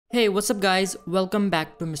Hey, what's up guys? Welcome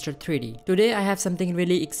back to Mr. 3D. Today I have something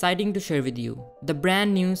really exciting to share with you. The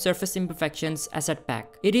brand new Surface Imperfections asset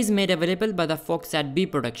pack. It is made available by the folks at B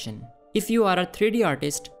Production. If you are a 3D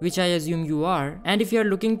artist, which I assume you are, and if you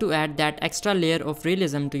are looking to add that extra layer of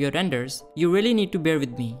realism to your renders, you really need to bear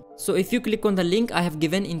with me. So if you click on the link I have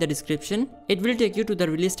given in the description, it will take you to the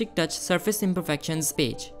Realistic Touch Surface Imperfections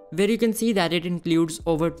page, where you can see that it includes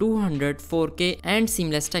over 200 4K and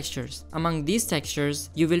seamless textures. Among these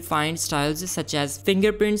textures, you will find styles such as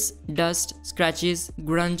fingerprints, dust, scratches,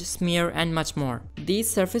 grunge, smear, and much more.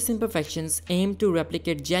 These surface imperfections aim to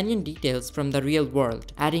replicate genuine details from the real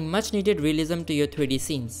world, adding much needed realism to your 3D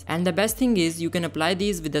scenes. And the best thing is you can apply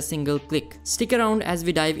these with a single click. Stick around as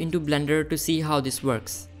we dive into Blender to see how this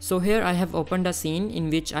works. So here I have opened a scene in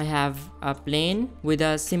which I have a plane with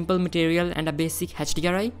a simple material and a basic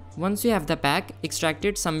HDRI. Once you have the pack, extract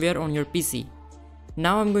it somewhere on your PC.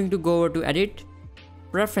 Now I'm going to go over to Edit,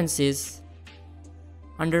 Preferences,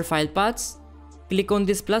 under File Paths, click on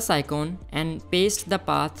this plus icon and paste the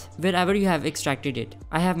path wherever you have extracted it.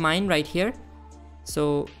 I have mine right here.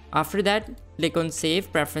 So after that, click on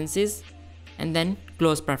Save Preferences and then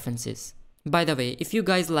Close Preferences. By the way, if you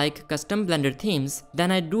guys like custom Blender themes, then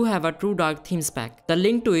I do have a True Dark Themes pack. The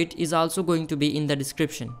link to it is also going to be in the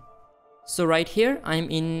description. So right here, I'm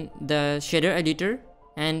in the shader editor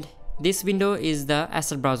and this window is the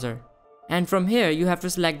asset browser. And from here, you have to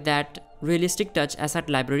select that Realistic Touch asset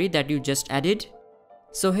library that you just added.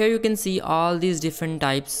 So here you can see all these different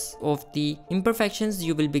types of the imperfections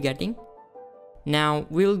you will be getting. Now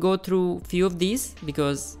we'll go through few of these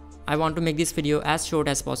because I want to make this video as short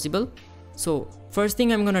as possible. So first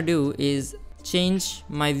thing I'm gonna do is change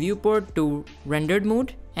my viewport to rendered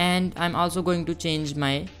mode, and I'm also going to change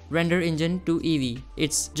my render engine to Eevee.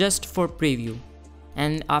 It's just for preview.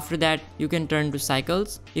 And after that you can turn to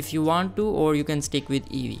cycles if you want to, or you can stick with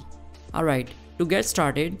Eevee. Alright, to get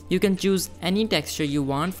started, you can choose any texture you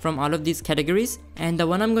want from all of these categories, and the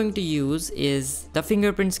one I'm going to use is the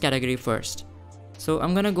fingerprints category first. So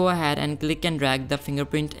I'm gonna go ahead and click and drag the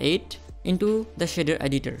fingerprint 8 into the shader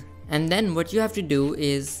editor. And then what you have to do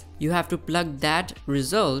is you have to plug that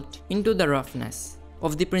result into the roughness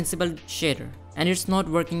of the principal shader, and it's not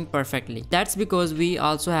working perfectly. That's because we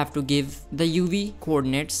also have to give the UV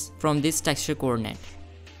coordinates from this texture coordinate.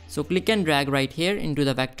 So click and drag right here into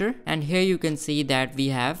the vector, and here you can see that we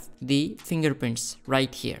have the fingerprints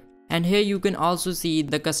right here. And here you can also see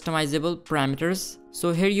the customizable parameters.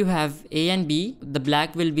 So here you have A and B. The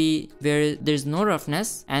black will be where there's no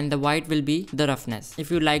roughness and the white will be the roughness. If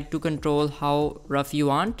you like to control how rough you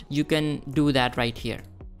want, you can do that right here.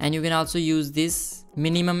 And you can also use this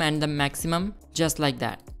minimum and the maximum just like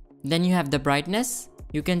that. Then you have the brightness.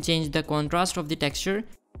 You can change the contrast of the texture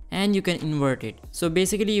and you can invert it. So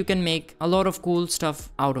basically you can make a lot of cool stuff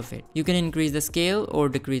out of it. You can increase the scale or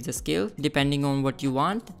decrease the scale depending on what you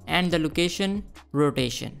want, and the location,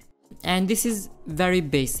 rotation. And this is very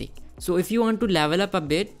basic. So if you want to level up a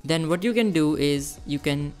bit, then what you can do is you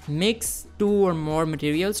can mix two or more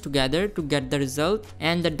materials together to get the result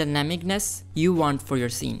and the dynamicness you want for your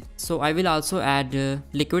scene. So I will also add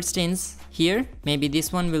liquid stains here. Maybe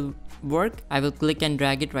this one will work. I will click and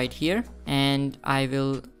drag it right here, and I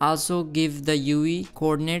will also give the UV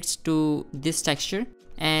coordinates to this texture,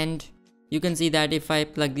 and you can see that if I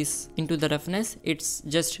plug this into the roughness, it's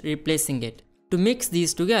just replacing it. To mix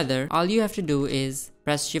these together, all you have to do is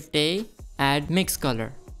press Shift A, add mix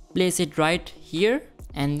color, place it right here,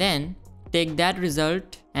 and then take that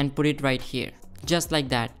result and put it right here, just like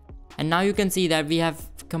that. And now you can see that we have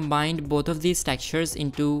combined both of these textures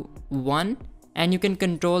into one, and you can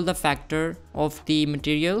control the factor of the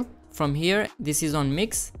material from here. This is on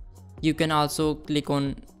mix. You can also click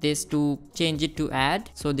on this to change it to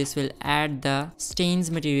add. So this will add the stains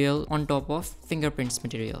material on top of fingerprints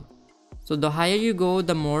material. So the higher you go,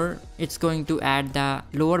 the more it's going to add the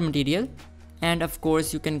lower material. And of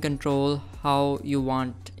course you can control how you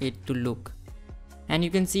want it to look. And you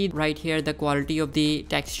can see right here the quality of the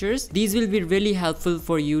textures. These will be really helpful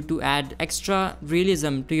for you to add extra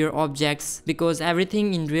realism to your objects, because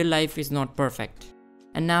everything in real life is not perfect.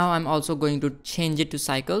 And now I'm also going to change it to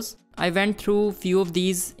cycles. I went through few of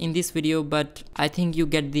these in this video, but I think you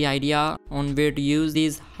get the idea on where to use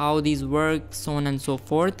these, how these work, so on and so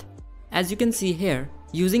forth. As you can see here,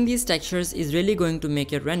 using these textures is really going to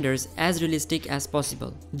make your renders as realistic as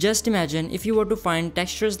possible. Just imagine if you were to find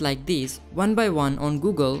textures like these one by one on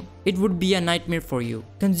Google, it would be a nightmare for you,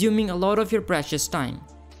 consuming a lot of your precious time.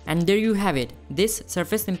 And there you have it. This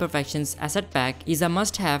Surface Imperfections asset pack is a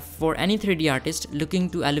must-have for any 3D artist looking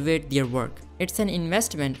to elevate their work. It's an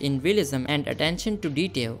investment in realism and attention to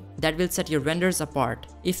detail that will set your renders apart.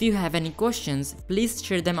 If you have any questions, please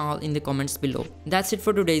share them all in the comments below. That's it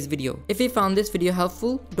for today's video. If you found this video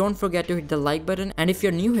helpful, don't forget to hit the like button, and if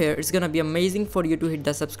you're new here, it's gonna be amazing for you to hit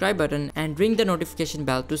the subscribe button and ring the notification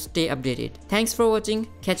bell to stay updated. Thanks for watching.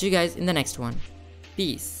 Catch you guys in the next one.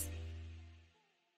 Peace.